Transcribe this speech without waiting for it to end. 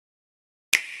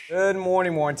Good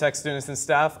morning, Warren Tech students and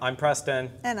staff. I'm Preston.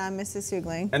 And I'm Mrs.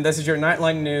 Hugling. And this is your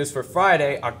Knightline news for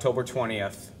Friday, October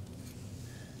 20th.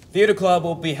 Theater Club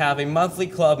will be having monthly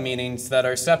club meetings that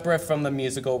are separate from the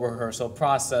musical rehearsal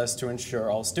process to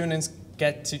ensure all students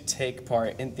get to take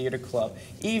part in Theater Club,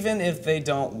 even if they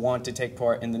don't want to take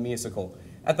part in the musical.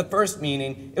 At the first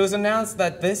meeting, it was announced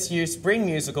that this year's spring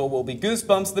musical will be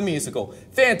Goosebumps the Musical,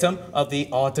 Phantom of the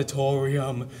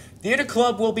Auditorium. Theater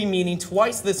Club will be meeting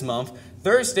twice this month.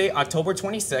 Thursday, October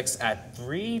 26th at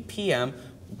 3 p.m.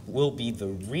 will be the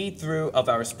read-through of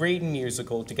our spring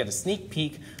musical to get a sneak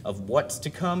peek of what's to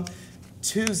come.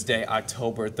 Tuesday,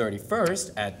 October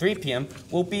 31st at 3 p.m.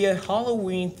 will be a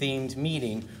Halloween-themed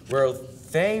meeting where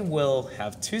they will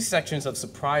have two sections of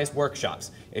surprise workshops.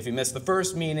 If you missed the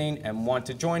first meeting and want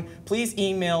to join, please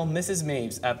email Mrs.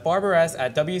 Maves at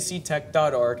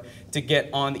barbaras@wctech.org to get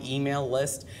on the email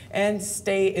list and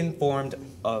stay informed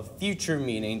of future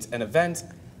meetings and events.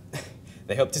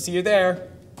 They hope to see you there.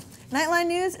 Knightline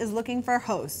News is looking for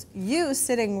hosts. You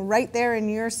sitting right there in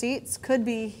your seats could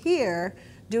be here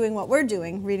doing what we're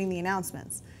doing, reading the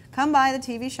announcements. Come by the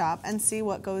TV shop and see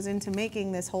what goes into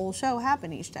making this whole show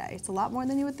happen each day. It's a lot more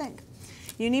than you would think.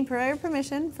 You need prior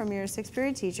permission from your 6th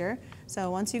period teacher, so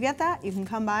once you get that, you can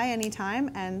come by anytime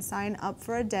and sign up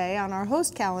for a day on our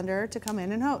host calendar to come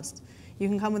in and host. You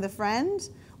can come with a friend,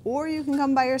 or you can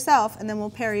come by yourself, and then we'll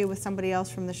pair you with somebody else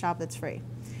from the shop that's free.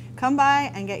 Come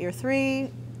by and get your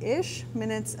 3-ish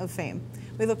minutes of fame.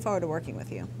 We look forward to working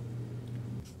with you.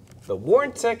 The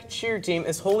Warren Tech cheer team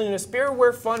is holding a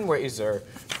Spiritwear fundraiser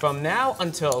from now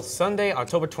until Sunday,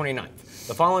 October 29th.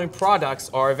 The following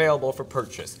products are available for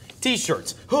purchase: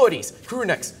 t-shirts, hoodies, crew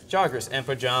necks, joggers, and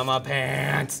pajama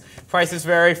pants. Prices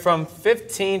vary from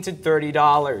 $15 to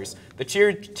 $30. The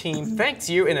cheer team thanks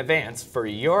you in advance for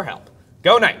your help.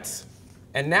 Go Knights!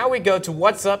 And now we go to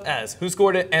What's Up As, who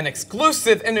scored an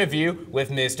exclusive interview with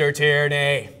Mr.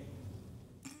 Tierney.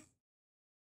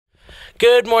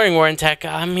 Good morning, Warren Tech.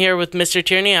 I'm here with Mr.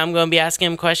 Tierney. I'm going to be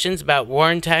asking him questions about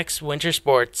Warren Tech's winter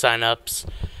sports signups.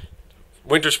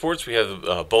 Winter sports, we have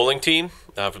a bowling team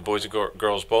for boys and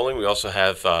girls bowling. We also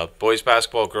have boys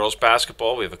basketball, girls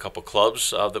basketball. We have a couple clubs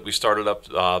that we started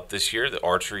up this year. The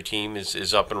archery team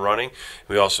is up and running.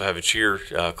 We also have a cheer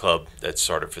club that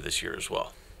started for this year as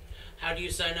well. How do you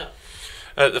sign up?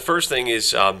 The first thing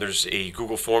is there's a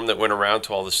Google form that went around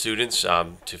to all the students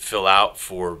to fill out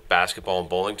for basketball and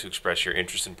bowling to express your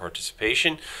interest in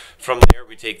participation. From there,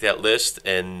 we take that list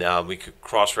and we could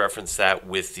cross-reference that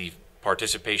with the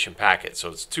participation packet. So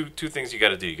it's two things you got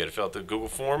to do. You got to fill out the Google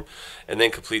form and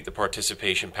then complete the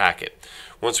participation packet.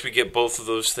 Once we get both of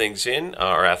those things in,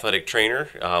 our athletic trainer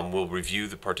will review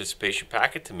the participation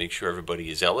packet to make sure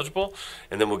everybody is eligible,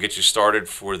 and then we'll get you started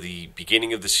for the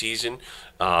beginning of the season,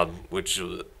 which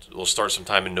will start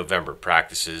sometime in November,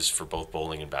 practices for both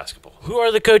bowling and basketball. Who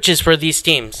are the coaches for these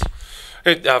teams?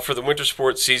 For the winter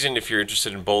sports season, if you're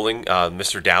interested in bowling,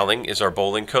 Mr. Dowling is our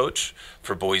bowling coach.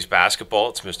 For boys basketball,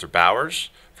 it's Mr.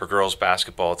 Bowers. For girls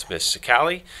basketball, it's Miss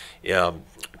Sicali.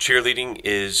 Cheerleading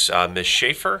is Miss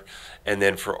Schaefer. And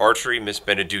then for archery, Miss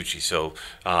Beneducci. So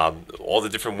all the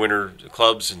different winter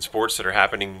clubs and sports that are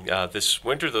happening this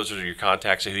winter, those are your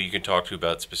contacts of who you can talk to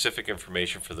about specific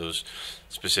information for those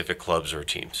specific clubs or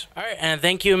teams. All right, and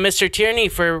thank you, Mr. Tierney,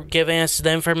 for giving us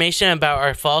the information about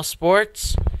our fall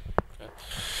sports.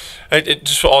 I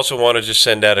just also want to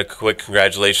send out a quick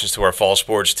congratulations to our fall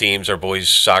sports teams, our boys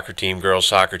soccer team, girls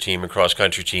soccer team, and cross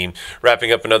country team,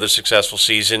 wrapping up another successful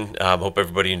season. Hope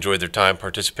everybody enjoyed their time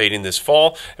participating this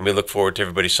fall, and we look forward to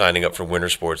everybody signing up for winter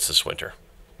sports this winter.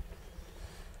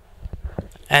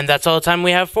 And that's all the time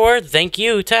we have for Thank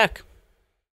You, Tech.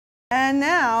 And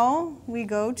now we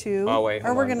go to,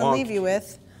 we're going to leave you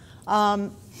with,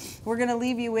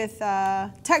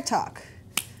 Tech Talk.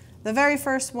 The very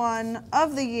first one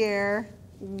of the year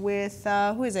with,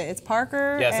 who is it? It's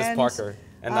Parker. Yes, it's Parker.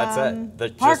 And that's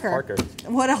it. Parker. Just Parker.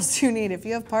 What else do you need if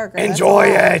you have Parker? Enjoy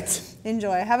it!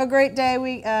 Enjoy. Have a great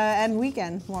day and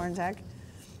weekend, Warren Tech.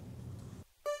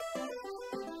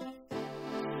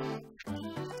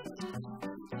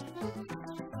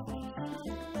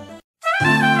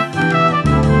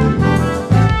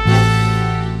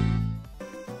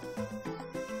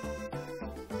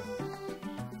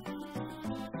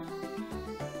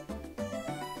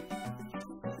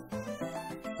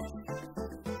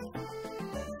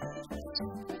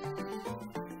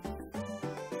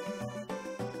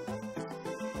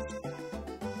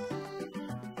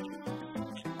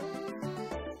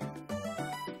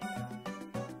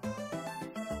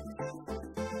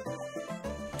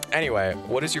 Anyway,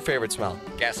 what is your favorite smell?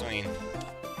 Gasoline.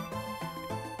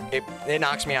 It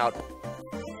knocks me out.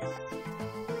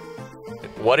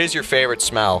 What is your favorite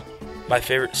smell? My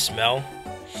favorite smell?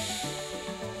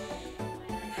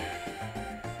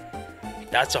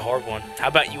 That's a hard one. How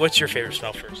about you? What's your favorite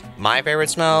smell first? My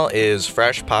favorite smell is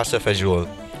fresh pasta fagioli.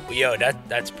 Yo,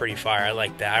 that's pretty fire. I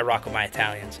like that. I rock with my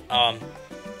Italians.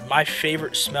 My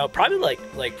favorite smell, probably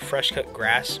like fresh cut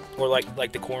grass, or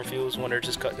like the cornfields when they're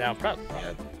just cut down. Probably.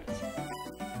 Yeah,